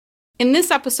In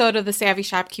this episode of the Savvy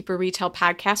Shopkeeper Retail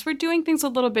Podcast, we're doing things a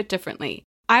little bit differently.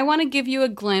 I want to give you a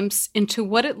glimpse into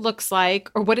what it looks like,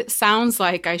 or what it sounds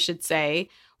like, I should say,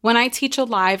 when I teach a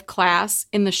live class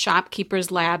in the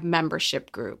Shopkeepers Lab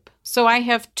membership group. So I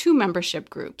have two membership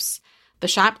groups, the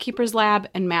Shopkeepers Lab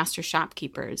and Master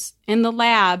Shopkeepers. In the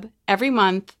lab, every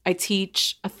month I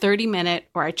teach a 30-minute,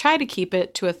 or I try to keep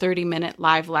it to a 30-minute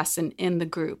live lesson in the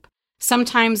group.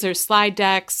 Sometimes there's slide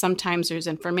decks, sometimes there's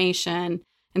information,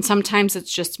 and sometimes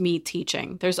it's just me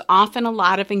teaching. There's often a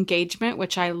lot of engagement,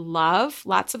 which I love,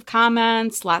 lots of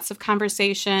comments, lots of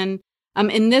conversation.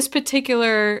 In this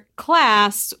particular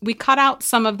class, we cut out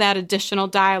some of that additional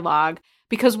dialogue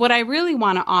because what I really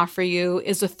want to offer you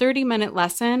is a 30-minute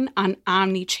lesson on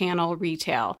omni-channel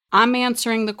retail. I'm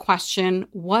answering the question,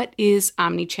 what is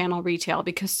omni-channel retail?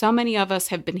 Because so many of us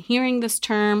have been hearing this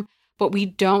term, but we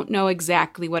don't know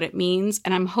exactly what it means.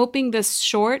 And I'm hoping this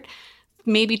short,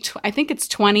 I think it's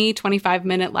 25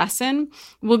 minute lesson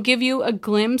will give you a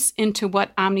glimpse into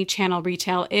what omni-channel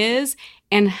retail is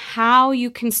and how you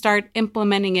can start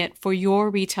implementing it for your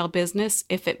retail business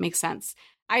if it makes sense.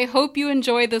 I hope you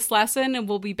enjoy this lesson, and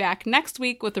we'll be back next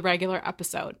week with a regular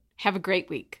episode. Have a great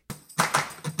week.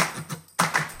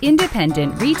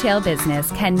 Independent retail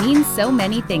business can mean so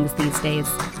many things these days.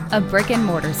 A brick and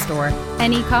mortar store,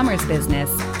 an e-commerce business,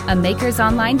 a maker's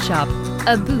online shop,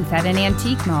 a booth at an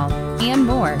antique mall, and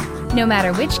more. No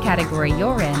matter which category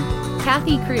you're in,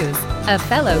 Kathy Cruz, a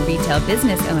fellow retail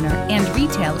business owner and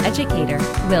retail educator,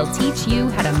 will teach you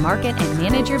how to market and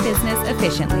manage your business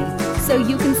efficiently so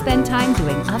you can spend time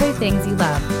doing other things you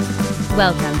love.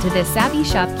 Welcome to the Savvy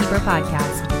Shopkeeper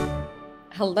Podcast.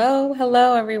 Hello,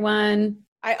 everyone.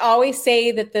 I always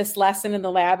say that this lesson in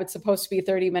the lab, it's supposed to be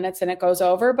 30 minutes and it goes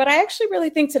over, but I actually really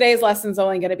think today's lesson is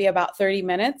only going to be about 30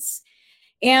 minutes.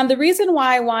 And the reason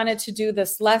why I wanted to do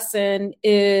this lesson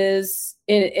is,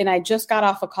 and I just got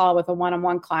off a call with a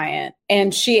one-on-one client,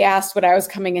 and she asked what I was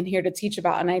coming in here to teach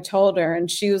about. And I told her,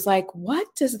 and she was like, what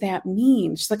does that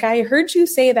mean? She's like, I heard you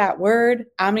say that word,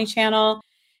 omnichannel.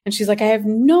 And she's like, I have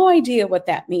no idea what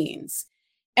that means.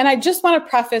 And I just want to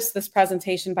preface this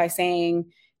presentation by saying,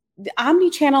 the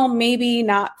omnichannel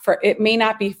may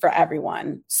not be for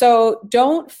everyone. So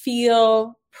don't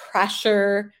feel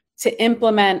pressure to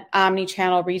implement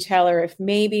omnichannel retailer if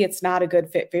maybe it's not a good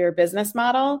fit for your business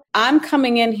model. I'm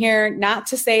coming in here not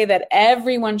to say that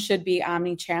everyone should be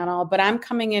omnichannel, but I'm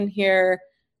coming in here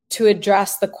to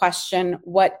address the question,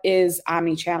 what is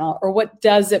omnichannel, or what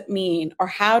does it mean? Or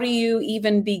how do you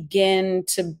even begin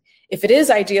to, if it is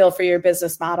ideal for your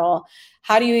business model,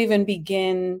 how do you even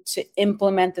begin to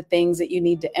implement the things that you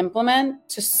need to implement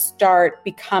to start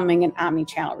becoming an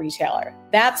omnichannel retailer?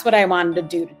 That's what I wanted to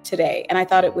do today, and I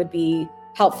thought it would be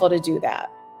helpful to do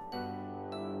that.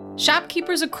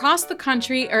 Shopkeepers across the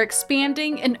country are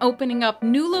expanding and opening up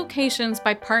new locations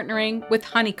by partnering with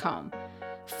Honeycomb.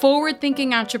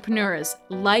 Forward-thinking entrepreneurs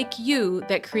like you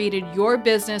that created your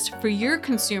business for your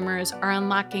consumers are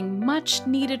unlocking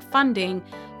much-needed funding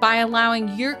by allowing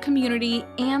your community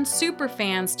and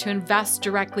superfans to invest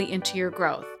directly into your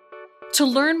growth. To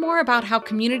learn more about how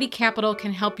community capital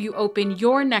can help you open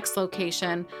your next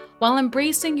location while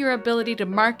embracing your ability to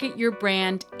market your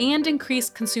brand and increase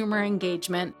consumer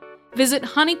engagement, visit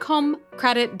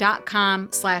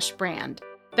honeycombcredit.com/brand.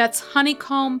 That's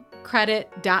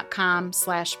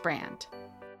honeycombcredit.com/brand.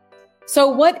 So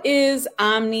what is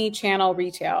omni-channel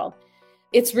retail?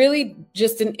 It's really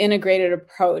just an integrated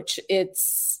approach.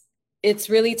 It's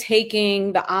really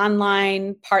taking the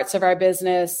online parts of our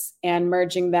business and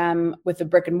merging them with the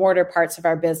brick and mortar parts of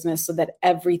our business so that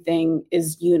everything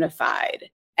is unified.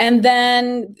 And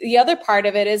then the other part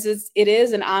of it is it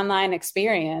is an online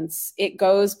experience. It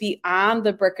goes beyond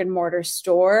the brick and mortar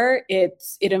store. It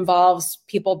involves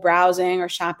people browsing or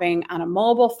shopping on a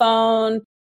mobile phone,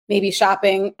 maybe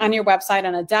shopping on your website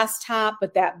on a desktop,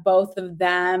 but that both of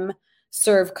them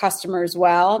serve customers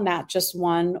well, not just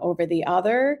one over the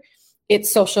other.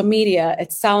 It's social media.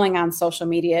 It's selling on social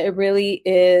media. It really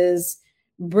is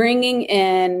bringing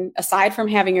in, aside from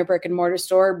having your brick and mortar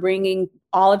store, bringing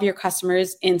all of your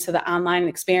customers into the online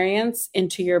experience,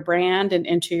 into your brand, and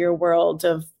into your world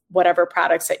of whatever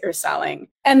products that you're selling.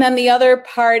 And then the other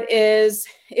part is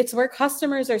it's where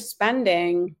customers are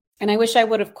spending. And I wish I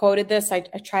would have quoted this. I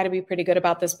try to be pretty good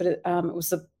about this, but it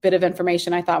was a bit of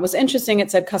information I thought was interesting. It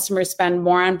said customers spend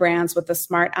more on brands with a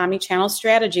smart omni-channel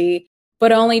strategy,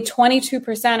 but only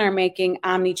 22% are making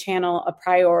omni-channel a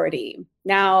priority.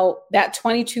 Now, that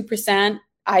 22%,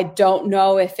 I don't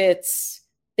know if it's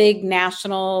big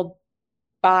national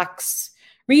box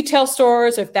retail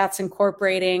stores or if that's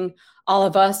incorporating all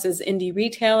of us as indie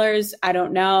retailers. I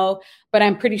don't know, but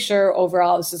I'm pretty sure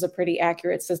overall this is a pretty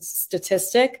accurate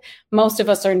statistic. Most of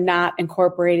us are not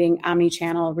incorporating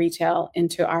omnichannel retail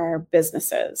into our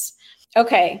businesses.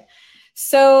 Okay,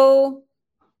 so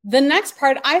the next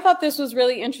part, I thought this was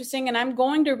really interesting, and I'm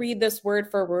going to read this word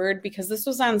for word because this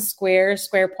was on Square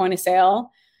point of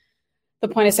sale. The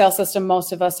point of sale system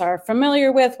most of us are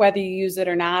familiar with, whether you use it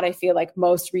or not. I feel like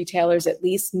most retailers at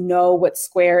least know what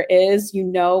Square is. You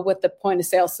know what the point of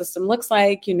sale system looks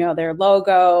like. You know their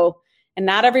logo. And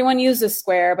not everyone uses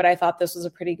Square, but I thought this was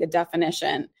a pretty good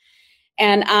definition.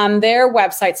 And on their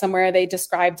website somewhere, they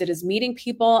described it as meeting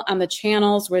people on the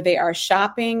channels where they are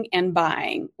shopping and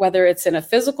buying, whether it's in a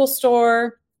physical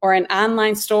store or an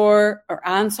online store or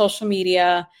on social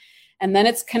media. And then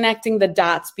it's connecting the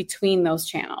dots between those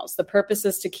channels. The purpose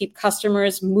is to keep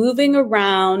customers moving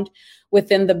around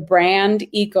within the brand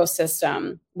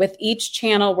ecosystem, with each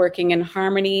channel working in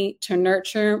harmony to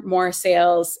nurture more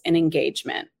sales and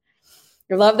engagement.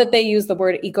 I love that they use the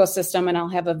word ecosystem, and I'll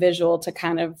have a visual to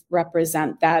kind of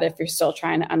represent that if you're still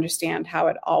trying to understand how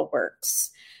it all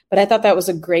works. But I thought that was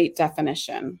a great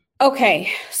definition.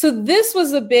 Okay, so this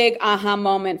was a big aha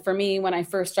moment for me when I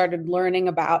first started learning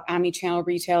about omnichannel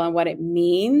retail and what it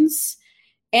means.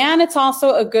 And it's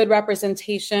also a good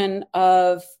representation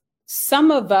of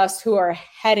some of us who are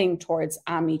heading towards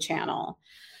omnichannel.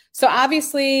 So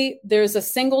obviously, there's a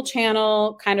single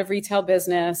channel kind of retail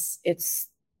business. It's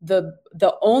the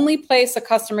only place a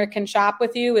customer can shop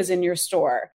with you is in your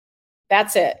store.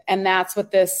 That's it. And that's what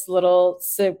this little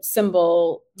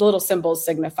symbols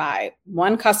signify.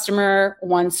 One customer,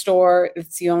 one store.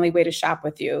 It's the only way to shop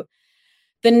with you.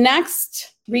 The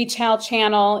next retail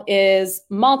channel is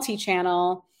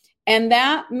multi-channel. And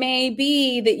that may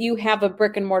be that you have a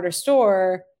brick and mortar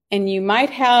store and you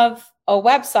might have a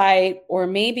website, or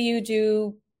maybe you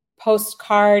do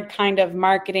postcard kind of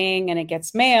marketing and it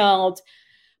gets mailed.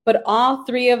 But all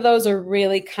three of those are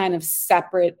really kind of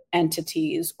separate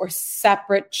entities or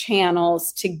separate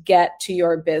channels to get to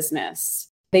your business.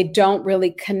 They don't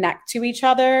really connect to each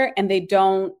other, and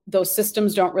those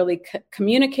systems don't really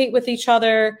communicate with each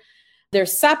other. They're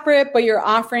separate, but you're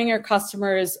offering your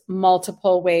customers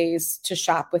multiple ways to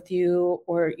shop with you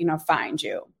or, find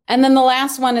you. And then the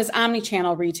last one is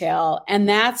omnichannel retail. And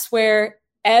that's where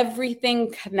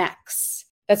everything connects.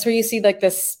 That's where you see like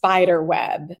this spider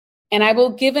web. And I will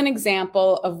give an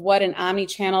example of what an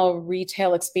omnichannel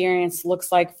retail experience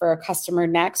looks like for a customer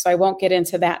next. So I won't get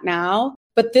into that now.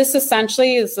 But this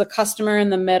essentially is the customer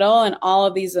in the middle, and all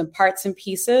of these parts and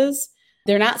pieces.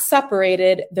 They're not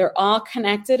separated. They're all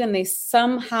connected, and they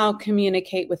somehow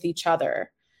communicate with each other.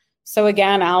 So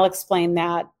again, I'll explain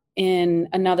that in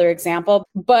another example.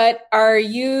 But are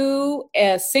you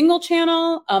a single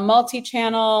channel, a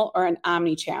multi-channel, or an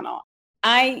omnichannel?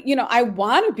 I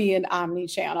want to be an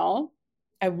omni-channel.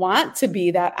 I want to be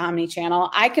that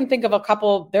omni-channel. I can think of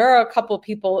there are a couple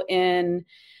people in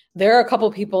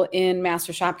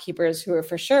Master Shopkeepers who are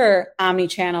for sure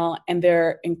omni-channel, and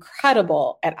they're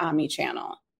incredible at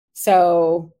omni-channel.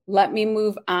 So let me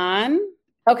move on.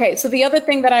 Okay, so the other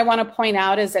thing that I want to point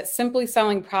out is that simply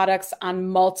selling products on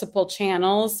multiple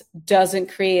channels doesn't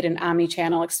create an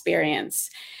omni-channel experience.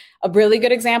 A really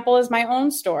good example is my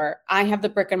own store. I have the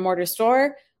brick and mortar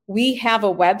store. We have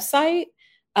a website,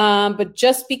 but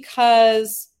just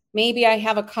because maybe I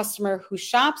have a customer who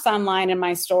shops online in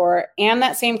my store and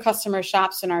that same customer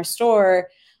shops in our store,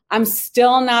 I'm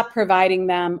still not providing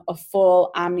them a full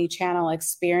omni-channel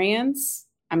experience.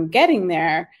 I'm getting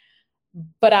there,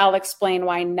 but I'll explain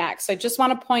why next. I just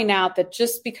want to point out that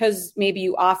just because maybe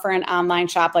you offer an online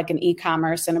shop like an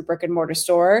e-commerce in a brick and mortar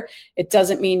store, it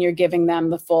doesn't mean you're giving them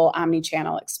the full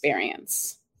omni-channel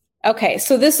experience. Okay,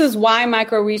 so this is why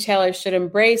micro retailers should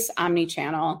embrace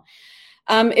omni-channel.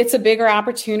 It's a bigger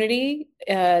opportunity.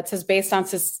 It says based on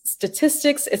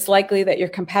statistics, it's likely that your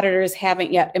competitors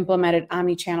haven't yet implemented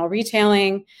omni-channel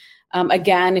retailing.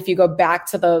 Again, if you go back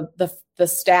to the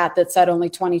stat that said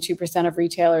only 22% of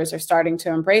retailers are starting to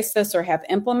embrace this or have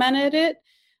implemented it,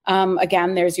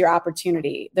 again, there's your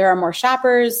opportunity. There are more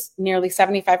shoppers. Nearly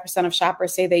 75% of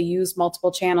shoppers say they use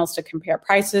multiple channels to compare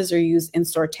prices or use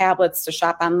in-store tablets to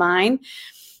shop online.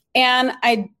 And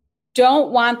I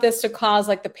don't want this to cause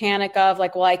like the panic of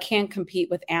like, well, I can't compete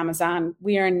with Amazon.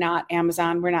 We are not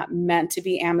Amazon. We're not meant to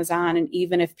be Amazon. And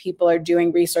even if people are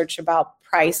doing research about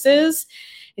prices,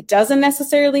 it doesn't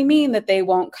necessarily mean that they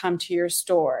won't come to your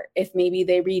store. If maybe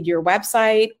they read your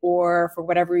website or for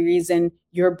whatever reason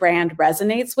your brand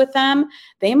resonates with them,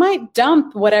 they might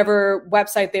dump whatever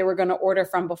website they were going to order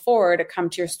from before to come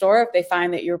to your store if they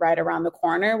find that you're right around the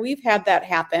corner. We've had that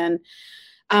happen.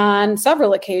 on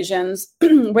several occasions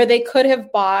where they could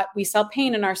have bought, we sell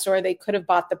paint in our store, they could have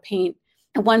bought the paint.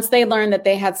 And once they learned that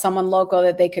they had someone local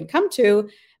that they could come to,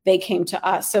 they came to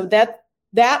us. So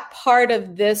that part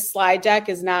of this slide deck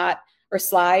is not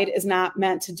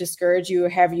meant to discourage you or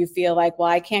have you feel like, well,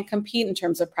 I can't compete in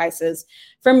terms of prices.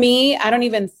 For me, I don't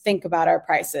even think about our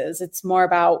prices. It's more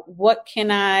about what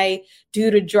can I do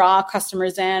to draw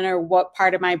customers in, or what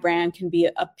part of my brand can be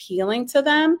appealing to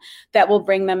them that will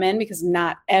bring them in, because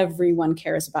not everyone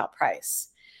cares about price.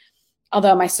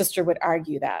 Although my sister would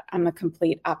argue that I'm the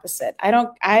complete opposite.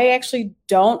 I actually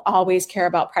don't always care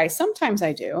about price. Sometimes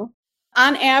I do.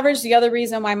 On average, the other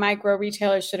reason why micro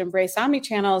retailers should embrace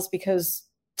omnichannel is because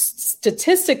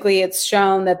statistically it's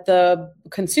shown that the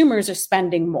consumers are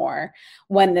spending more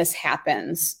when this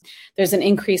happens. There's an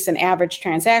increase in average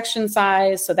transaction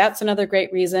size. So that's another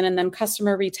great reason. And then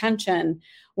customer retention.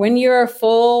 When you're a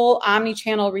full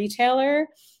omnichannel retailer,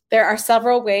 there are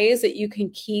several ways that you can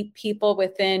keep people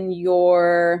within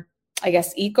your,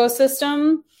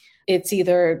 ecosystem. It's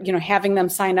either, having them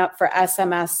sign up for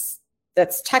SMS,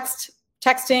 that's text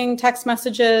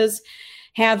messages,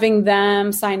 having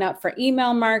them sign up for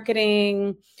email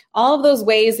marketing, all of those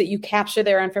ways that you capture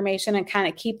their information and kind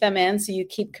of keep them in. So you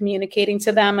keep communicating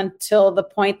to them until the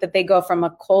point that they go from a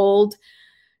cold,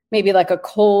 maybe like a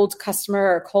cold customer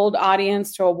or cold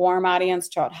audience, to a warm audience,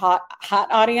 to a hot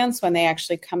audience when they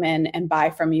actually come in and buy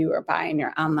from you or buy in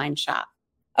your online shop.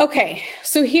 Okay,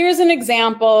 so here's an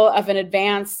example of an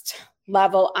advanced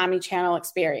level omnichannel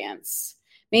experience.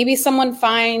 Maybe someone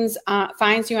finds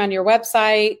you on your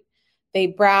website, they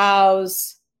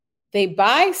browse, they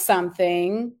buy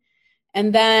something,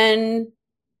 and then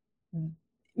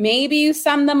maybe you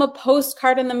send them a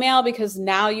postcard in the mail because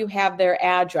now you have their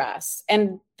address.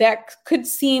 And that could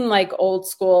seem like old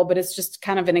school, but it's just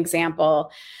kind of an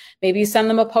example. Maybe you send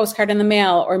them a postcard in the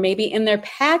mail, or maybe in their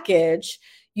package,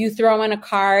 you throw in a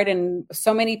card, and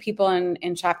so many people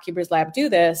in Shopkeepers Lab do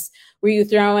this, where you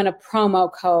throw in a promo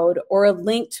code or a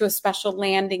link to a special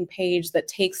landing page that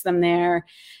takes them there.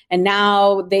 And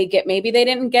now maybe they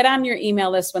didn't get on your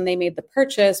email list when they made the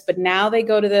purchase, but now they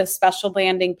go to the special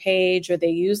landing page, or they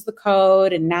use the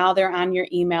code, and now they're on your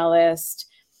email list.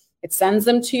 It sends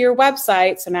them to your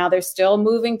website. So now they're still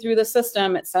moving through the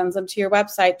system. It sends them to your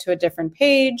website to a different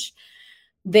page.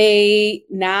 They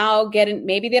now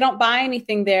maybe they don't buy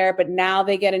anything there, but now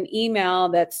they get an email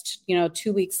that's,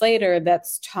 2 weeks later,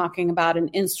 that's talking about an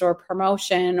in-store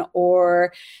promotion,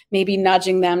 or maybe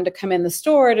nudging them to come in the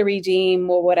store to redeem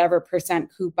whatever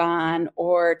percent coupon,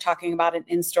 or talking about an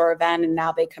in-store event, and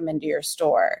now they come into your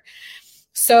store.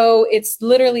 So it's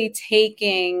literally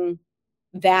taking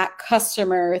that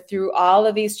customer through all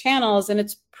of these channels, and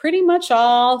it's pretty much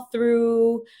all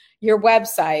through your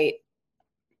website.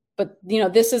 But,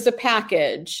 this is a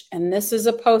package, and this is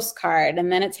a postcard,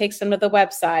 and then it takes them to the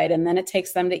website, and then it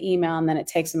takes them to email, and then it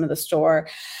takes them to the store.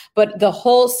 But the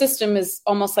whole system is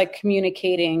almost like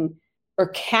communicating or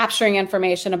capturing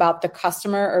information about the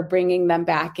customer, or bringing them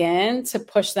back in to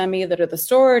push them either to the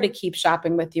store or to keep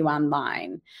shopping with you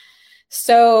online.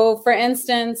 So, for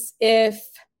instance, if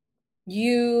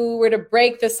you were to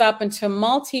break this up into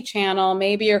multi-channel,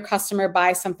 maybe your customer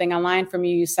buys something online from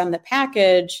you, you send the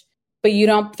package, but you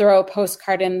don't throw a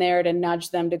postcard in there to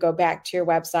nudge them to go back to your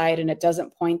website, and it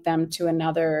doesn't point them to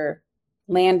another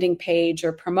landing page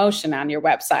or promotion on your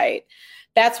website.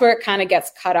 That's where it kind of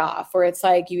gets cut off, where it's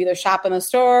like you either shop in the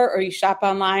store or you shop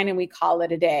online and we call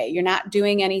it a day. You're not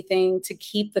doing anything to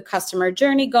keep the customer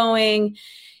journey going,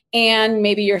 and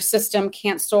maybe your system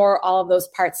can't store all of those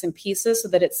parts and pieces so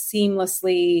that it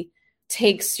seamlessly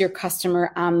takes your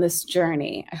customer on this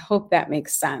journey. I hope that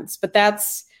makes sense. But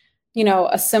that's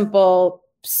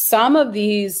some of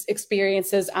these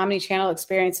experiences, omnichannel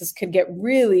experiences, could get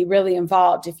really, really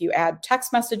involved if you add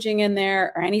text messaging in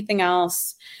there or anything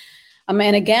else.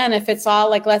 And again, if it's all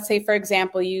like, let's say, for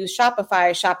example, you use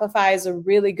Shopify. Shopify is a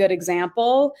really good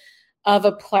example of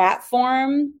a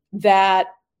platform that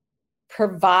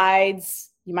provides,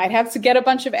 you might have to get a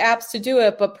bunch of apps to do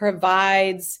it, but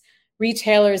provides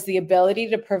retailers the ability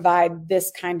to provide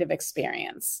this kind of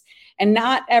experience. And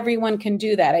not everyone can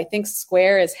do that. I think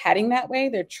Square is heading that way.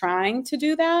 They're trying to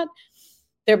do that.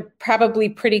 They're probably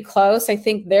pretty close. I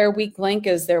think their weak link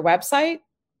is their website.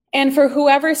 And for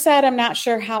whoever said, I'm not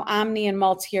sure how omni and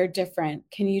multi are different,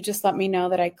 can you just let me know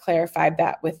that I clarified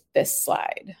that with this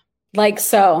slide? Like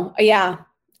so, yeah.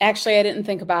 Actually, I didn't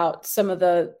think about some of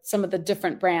the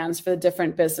different brands for the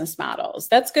different business models.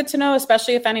 That's good to know,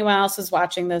 especially if anyone else is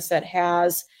watching this that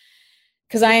has,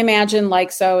 because I imagine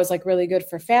Like So is like really good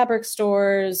for fabric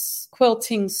stores,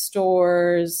 quilting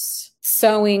stores,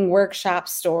 sewing workshop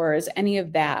stores, any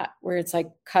of that, where it's like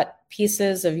cut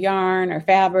pieces of yarn or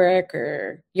fabric,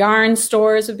 or yarn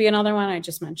stores would be another one. I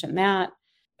just mentioned that.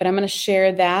 But I'm going to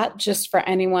share that just for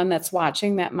anyone that's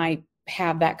watching that might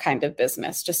have that kind of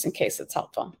business, just in case it's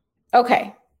helpful.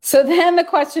 Okay. So then the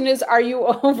question is, are you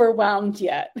overwhelmed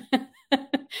yet?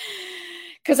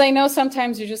 Because I know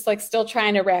sometimes you're just like still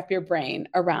trying to wrap your brain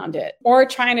around it, or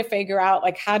trying to figure out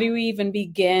like, how do you even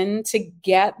begin to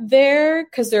get there?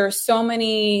 Because there are so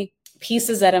many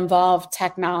pieces that involve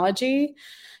technology.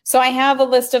 So I have a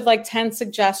list of like 10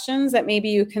 suggestions that maybe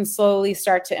you can slowly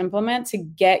start to implement to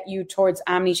get you towards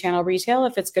omnichannel retail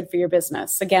if it's good for your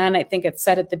business. Again, I think it's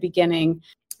said at the beginning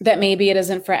that maybe it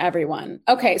isn't for everyone.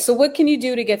 Okay, so what can you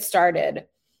do to get started?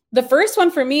 The first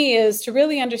one for me is to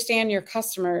really understand your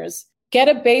customers. Get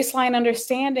a baseline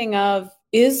understanding of,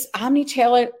 is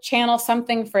omnichannel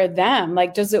something for them?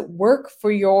 Like, does it work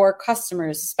for your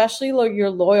customers, especially your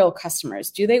loyal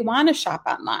customers? Do they want to shop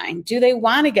online? Do they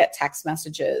want to get text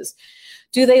messages?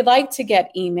 Do they like to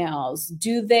get emails?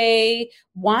 Do they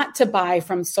want to buy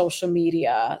from social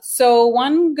media? So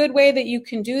one good way that you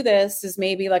can do this is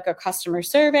maybe like a customer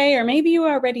survey, or maybe you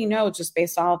already know just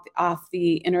based off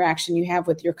the interaction you have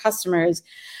with your customers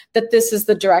that this is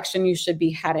the direction you should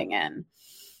be heading in.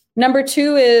 Number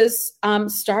 2 is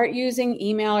start using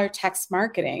email or text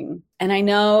marketing. And I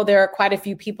know there are quite a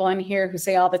few people in here who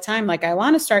say all the time, like, I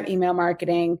want to start email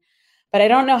marketing, but I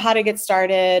don't know how to get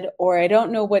started, or I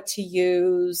don't know what to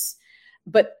use.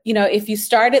 But, if you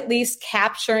start at least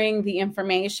capturing the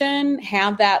information,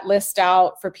 have that list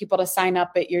out for people to sign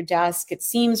up at your desk. It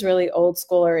seems really old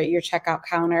school, or at your checkout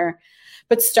counter,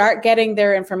 but start getting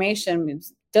their information.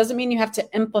 Doesn't mean you have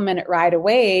to implement it right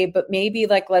away, but maybe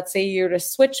like, let's say you're to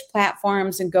switch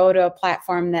platforms and go to a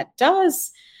platform that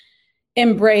does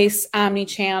embrace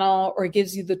omnichannel or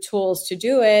gives you the tools to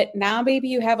do it. Now, maybe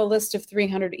you have a list of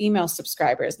 300 email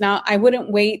subscribers. Now, I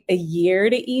wouldn't wait a year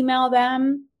to email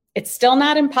them. It's still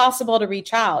not impossible to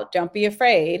reach out. Don't be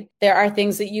afraid. There are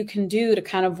things that you can do to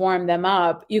kind of warm them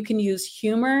up. You can use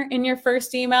humor in your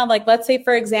first email. Like, let's say,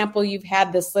 for example, you've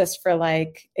had this list for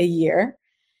like a year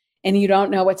and you don't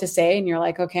know what to say. And you're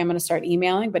like, okay, I'm going to start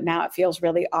emailing, but now it feels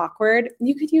really awkward.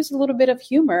 You could use a little bit of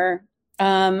humor.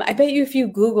 I bet you if you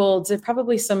Googled, there's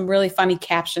probably some really funny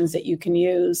captions that you can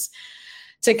use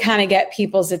to kind of get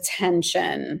people's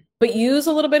attention. But use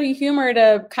a little bit of humor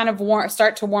to kind of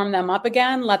start to warm them up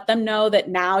again. Let them know that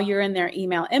now you're in their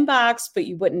email inbox, but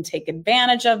you wouldn't take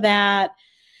advantage of that.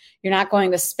 You're not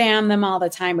going to spam them all the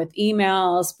time with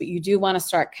emails, but you do want to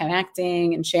start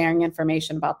connecting and sharing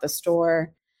information about the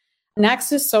store.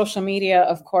 Next is social media,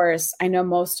 of course. I know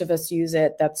most of us use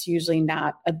it. That's usually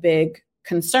not a big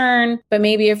concern, but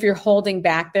maybe if you're holding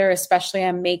back there, especially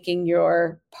on making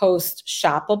your post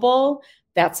shoppable,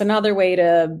 that's another way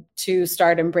to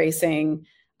start embracing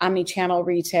omnichannel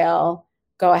retail.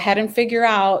 Go ahead and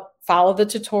follow the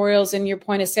tutorials in your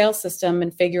point of sale system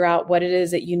and figure out what it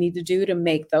is that you need to do to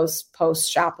make those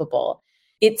posts shoppable.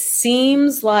 It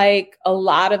seems like a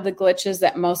lot of the glitches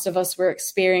that most of us were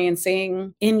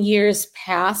experiencing in years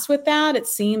past with that, it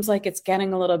seems like it's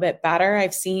getting a little bit better.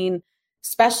 I've seen,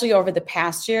 especially over the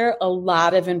past year, a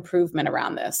lot of improvement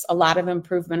around this, a lot of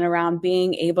improvement around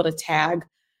being able to tag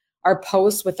our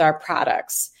posts with our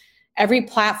products. Every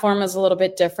platform is a little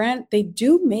bit different. They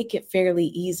do make it fairly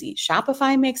easy.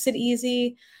 Shopify makes it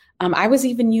easy. I was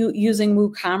even using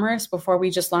WooCommerce before we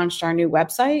just launched our new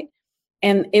website.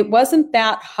 And it wasn't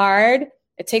that hard.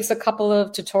 It takes a couple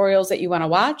of tutorials that you want to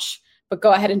watch, but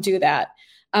go ahead and do that.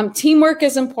 Teamwork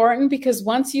is important because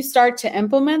once you start to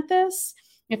implement this,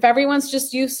 if everyone's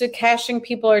just used to cashing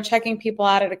people or checking people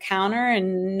out at a counter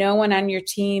and no one on your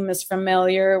team is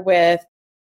familiar with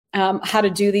how to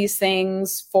do these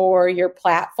things for your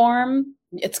platform,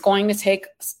 it's going to take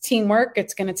teamwork,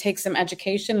 it's going to take some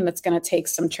education, and it's going to take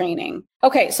some training.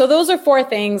 Okay, so those are 4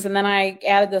 things. And then I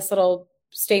added this little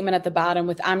statement at the bottom: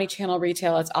 with omnichannel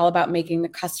retail, it's all about making the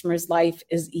customer's life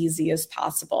as easy as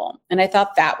possible. And I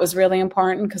thought that was really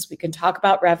important because we can talk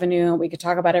about revenue, we could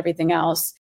talk about everything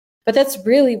else, but that's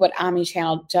really what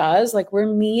omnichannel does. Like, we're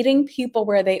meeting people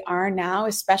where they are now,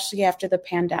 especially after the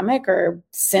pandemic or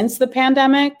since the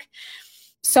pandemic.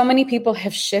 So many people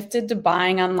have shifted to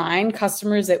buying online,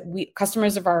 customers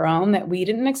of our own that we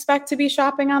didn't expect to be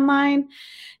shopping online.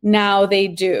 Now they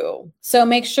do. So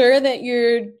make sure that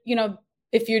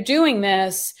if you're doing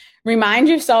this, remind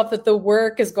yourself that the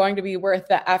work is going to be worth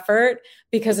the effort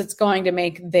because it's going to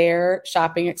make their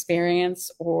shopping experience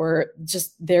or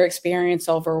just their experience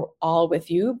overall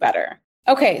with you better.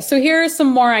 Okay, so here are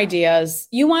some more ideas.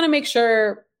 You want to make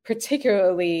sure,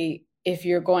 particularly if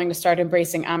you're going to start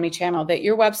embracing omnichannel, that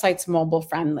your website's mobile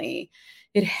friendly.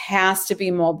 It has to be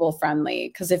mobile friendly,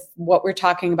 because if what we're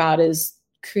talking about is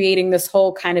creating this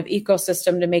whole kind of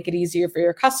ecosystem to make it easier for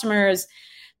your customers,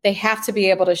 they have to be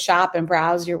able to shop and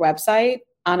browse your website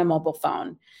on a mobile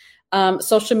phone.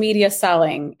 Social media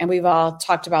selling, and we've all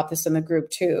talked about this in the group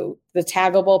too, the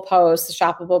taggable posts, the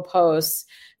shoppable posts,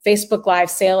 Facebook Live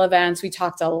sale events. We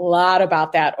talked a lot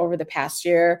about that over the past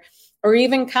year. Or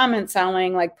even comment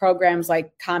selling, like programs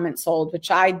like Comment Sold, which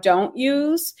I don't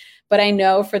use, but I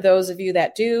know for those of you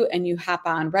that do and you hop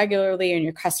on regularly and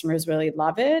your customers really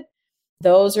love it,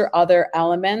 those are other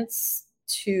elements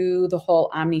to the whole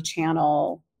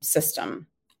omni-channel system.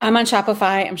 I'm on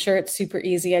Shopify. I'm sure it's super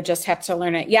easy. I just have to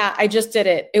learn it. Yeah, I just did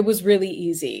it. It was really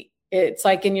easy. It's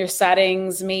like in your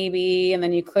settings maybe, and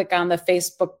then you click on the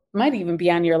Facebook, might even be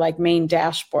on your like main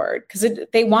dashboard, because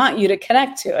they want you to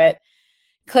connect to it.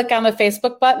 Click on the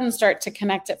Facebook button, start to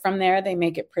connect it from there. They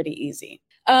make it pretty easy.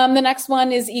 The next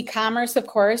one is e-commerce. Of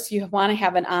course, you want to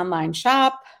have an online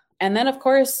shop. And then, of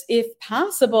course, if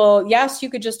possible, yes, you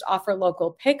could just offer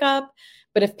local pickup,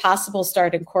 but if possible,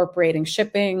 start incorporating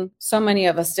shipping. So many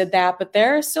of us did that, but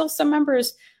there are still some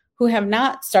members who have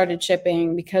not started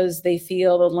shipping because they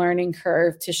feel the learning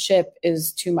curve to ship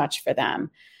is too much for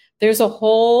them. There's a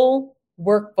whole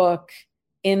workbook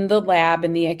in the lab,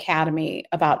 in the academy,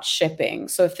 about shipping.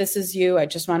 So if this is you, I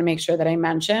just want to make sure that I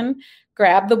mention,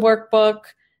 grab the workbook,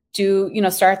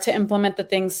 start to implement the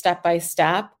things step by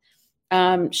step.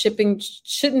 Shipping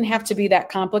shouldn't have to be that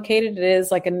complicated. It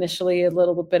is like initially a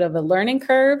little bit of a learning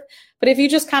curve, but if you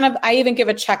just I even give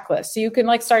a checklist. So you can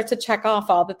like start to check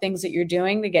off all the things that you're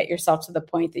doing to get yourself to the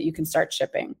point that you can start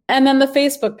shipping. And then the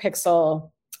Facebook Pixel.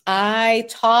 I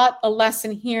taught a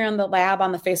lesson here in the lab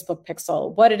on the Facebook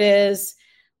Pixel, what it is,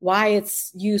 why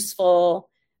it's useful.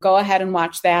 Go ahead and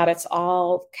watch that. It's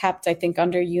all kept, I think,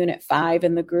 under Unit 5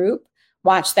 in the group.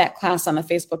 Watch that class on the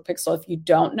Facebook Pixel if you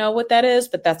don't know what that is,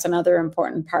 but that's another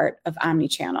important part of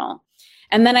omnichannel.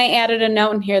 And then I added a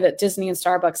note in here that Disney and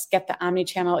Starbucks get the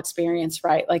omnichannel experience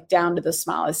right, like down to the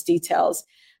smallest details.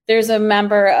 There's a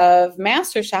member of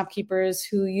Master Shopkeepers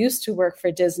who used to work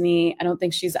for Disney. I don't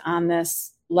think she's on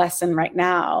this lesson right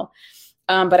now,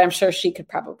 but I'm sure she could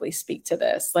probably speak to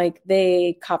this. Like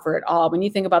they cover it all. When you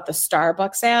think about the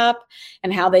Starbucks app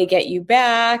and how they get you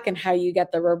back and how you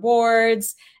get the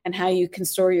rewards and how you can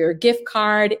store your gift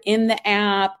card in the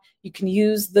app, you can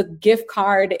use the gift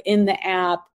card in the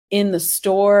app in the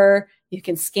store. You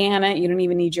can scan it. You don't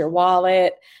even need your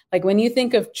wallet. Like when you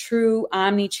think of true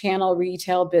omni-channel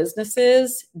retail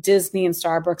businesses, Disney and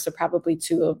Starbucks are probably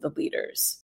two of the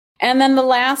leaders. And then the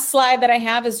last slide that I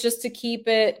have is just to keep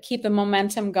the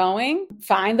momentum going.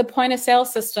 Find the point of sale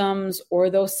systems or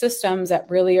those systems that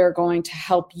really are going to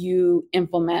help you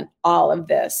implement all of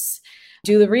this.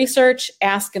 Do the research,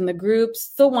 ask in the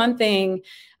groups. The one thing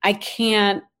I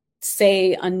can't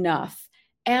say enough,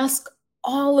 ask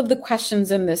all of the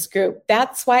questions in this group.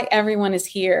 That's why everyone is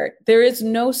here. There is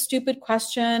no stupid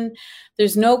question.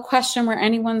 There's no question where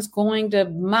anyone's going to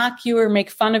mock you or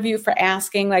make fun of you for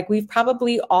asking. Like we've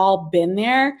probably all been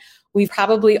there. We've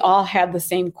probably all had the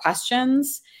same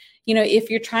questions. You know, if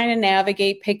you're trying to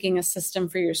navigate picking a system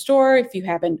for your store, if you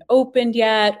haven't opened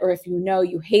yet, or if you know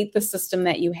you hate the system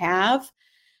that you have,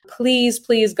 please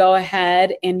go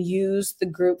ahead and use the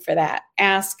group for that.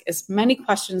 Ask as many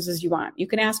questions as you want. You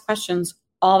can ask questions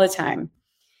all the time.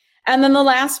 And then the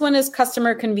last one is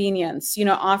customer convenience,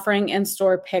 offering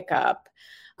in-store pickup,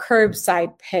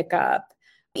 curbside pickup,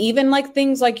 even like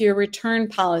things like your return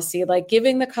policy, like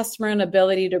giving the customer an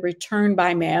ability to return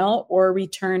by mail or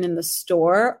return in the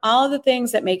store, all of the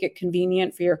things that make it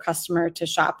convenient for your customer to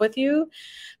shop with you,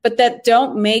 but that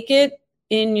don't make it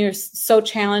so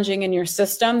challenging in your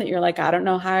system that you're like, I don't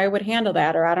know how I would handle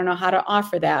that, or I don't know how to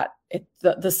offer that.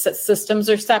 The systems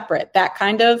are separate. That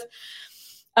kind of,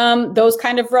 those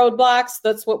kind of roadblocks,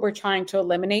 that's what we're trying to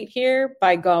eliminate here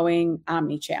by going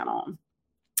omni-channel.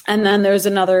 And then there's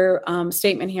another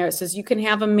statement here. It says you can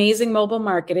have amazing mobile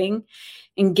marketing,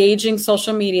 engaging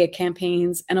social media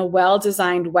campaigns, and a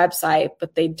well-designed website,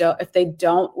 but if they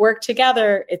don't work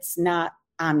together, it's not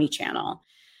omni-channel.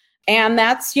 And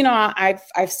that's,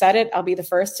 I've said it, I'll be the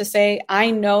first to say,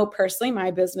 I know personally my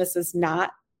business is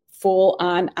not full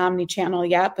on omni-channel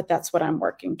yet, but that's what I'm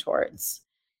working towards.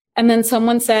 And then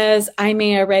someone says, I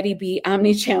may already be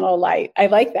omni-channel light. I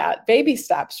like that. Baby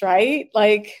steps, right?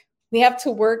 Like we have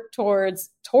to work towards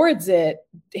it.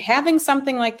 Having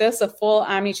something like this, a full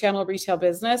omni-channel retail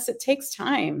business, it takes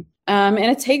time. And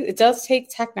it does take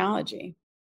technology.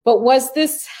 But was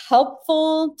this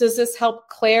helpful? Does this help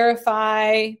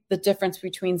clarify the difference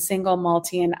between single,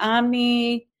 multi, and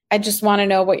omni? I just want to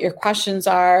know what your questions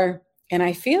are. And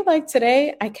I feel like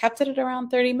today I kept it at around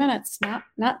 30 minutes.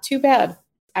 Not too bad.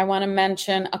 I want to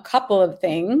mention a couple of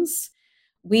things.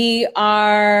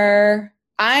 Although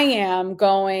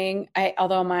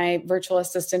my virtual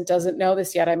assistant doesn't know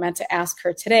this yet, I meant to ask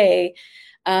her today.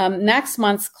 Next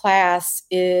month's class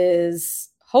is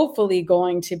hopefully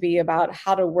going to be about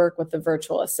how to work with the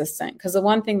virtual assistant. Because the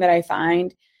one thing that I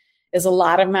find is a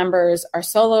lot of members are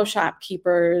solo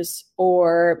shopkeepers,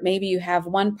 or maybe you have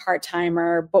one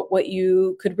part-timer, but what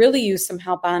you could really use some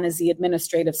help on is the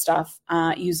administrative stuff,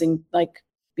 using like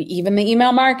even the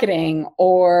email marketing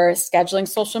or scheduling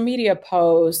social media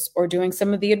posts or doing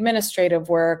some of the administrative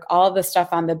work, all of the stuff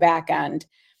on the back end.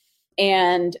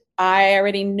 And I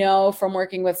already know from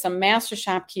working with some master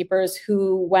shopkeepers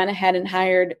who went ahead and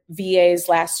hired VAs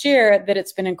last year that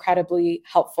it's been incredibly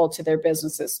helpful to their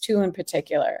businesses too, in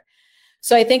particular.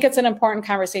 So I think it's an important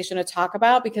conversation to talk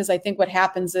about, because I think what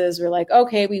happens is we're like,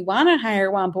 okay, we want to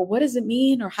hire one, but what does it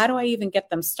mean? Or how do I even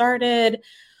get them started?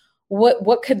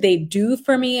 What could they do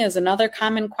for me is another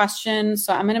common question.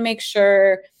 So I'm going to make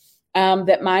sure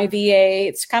that my VA,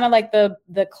 it's kind of like the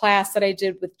class that I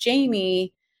did with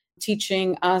Jamie,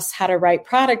 teaching us how to write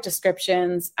product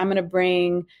descriptions. I'm going to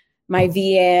bring my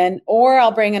VA in, or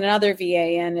I'll bring another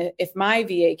VA in if my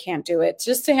VA can't do it,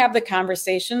 just to have the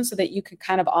conversation so that you can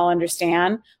kind of all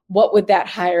understand what would that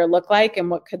hire look like and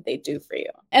what could they do for you.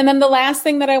 And then the last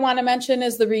thing that I want to mention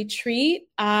is the retreat.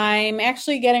 I'm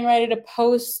actually getting ready to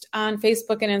post on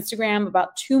Facebook and Instagram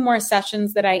about 2 more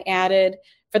sessions that I added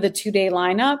for the 2-day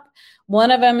lineup.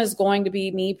 One of them is going to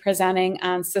be me presenting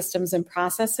on systems and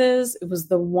processes. It was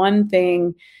the one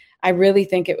thing I really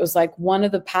think it was like one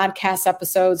of the podcast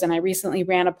episodes. And I recently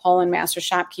ran a poll in Master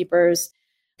Shopkeepers.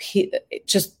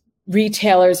 Just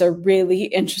retailers are really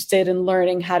interested in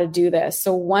learning how to do this.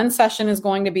 So one session is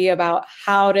going to be about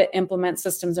how to implement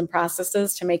systems and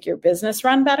processes to make your business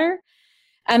run better.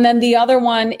 And then the other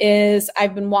one is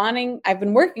I've been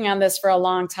working on this for a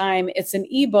long time. It's an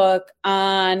ebook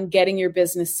on getting your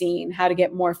business seen, how to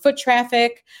get more foot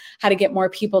traffic, how to get more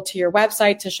people to your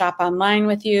website to shop online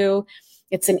with you.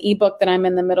 It's an ebook that I'm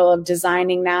in the middle of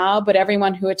designing now, but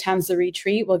everyone who attends the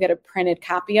retreat will get a printed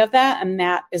copy of that. And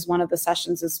that is one of the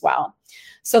sessions as well.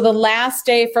 So the last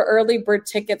day for early bird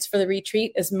tickets for the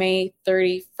retreat is May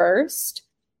 31st.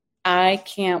 I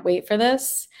can't wait for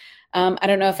this. I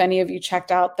don't know if any of you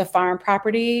checked out the farm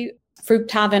property,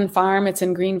 Fruchthaven Farm. It's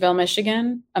in Greenville,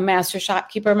 Michigan. A master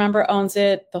shopkeeper member owns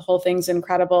it. The whole thing's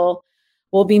incredible.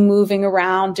 We'll be moving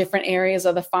around different areas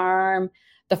of the farm.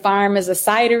 The farm is a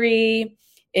cidery.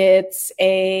 It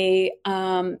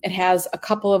has a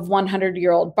couple of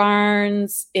 100-year-old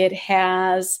barns. It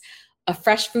has a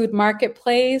fresh food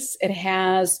marketplace. It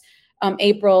has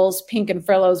April's Pink and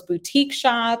Furlow's boutique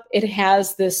shop. It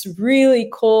has this really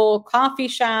cool coffee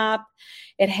shop.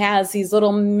 It has these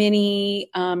little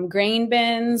mini grain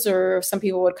bins, or some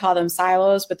people would call them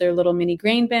silos, but they're little mini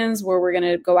grain bins where we're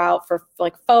going to go out for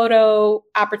like photo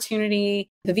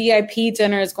opportunity. The VIP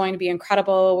dinner is going to be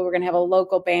incredible. We're going to have a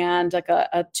local band, like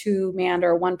a 2-man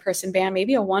or 1-person band,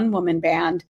 maybe a 1-woman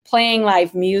band, playing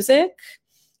live music.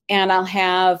 And I'll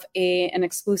have an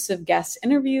exclusive guest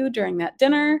interview during that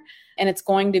dinner. And it's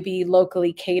going to be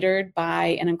locally catered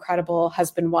by an incredible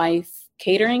husband-wife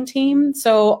catering team.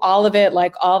 So all of it,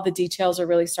 like all the details are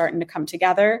really starting to come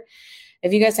together.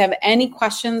 If you guys have any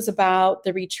questions about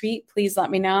the retreat, please let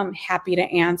me know. I'm happy to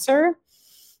answer.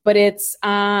 But it's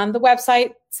on the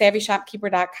website,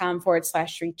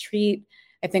 savvyshopkeeper.com/retreat.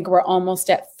 I think we're almost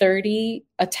at 30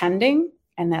 attending,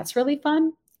 and that's really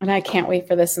fun. And I can't wait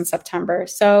for this in September.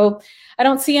 So I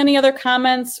don't see any other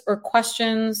comments or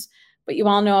questions, but you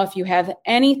all know if you have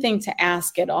anything to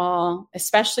ask at all,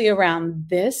 especially around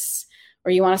this,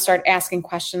 or you want to start asking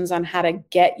questions on how to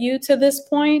get you to this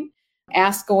point,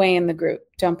 ask away in the group.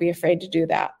 Don't be afraid to do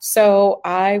that. So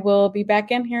I will be back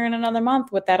in here in another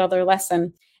month with that other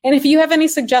lesson. And if you have any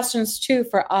suggestions too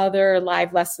for other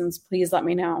live lessons, please let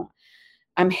me know.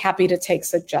 I'm happy to take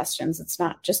suggestions. It's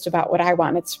not just about what I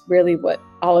want. It's really what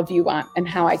all of you want and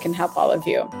how I can help all of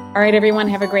you. All right, everyone,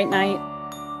 have a great night.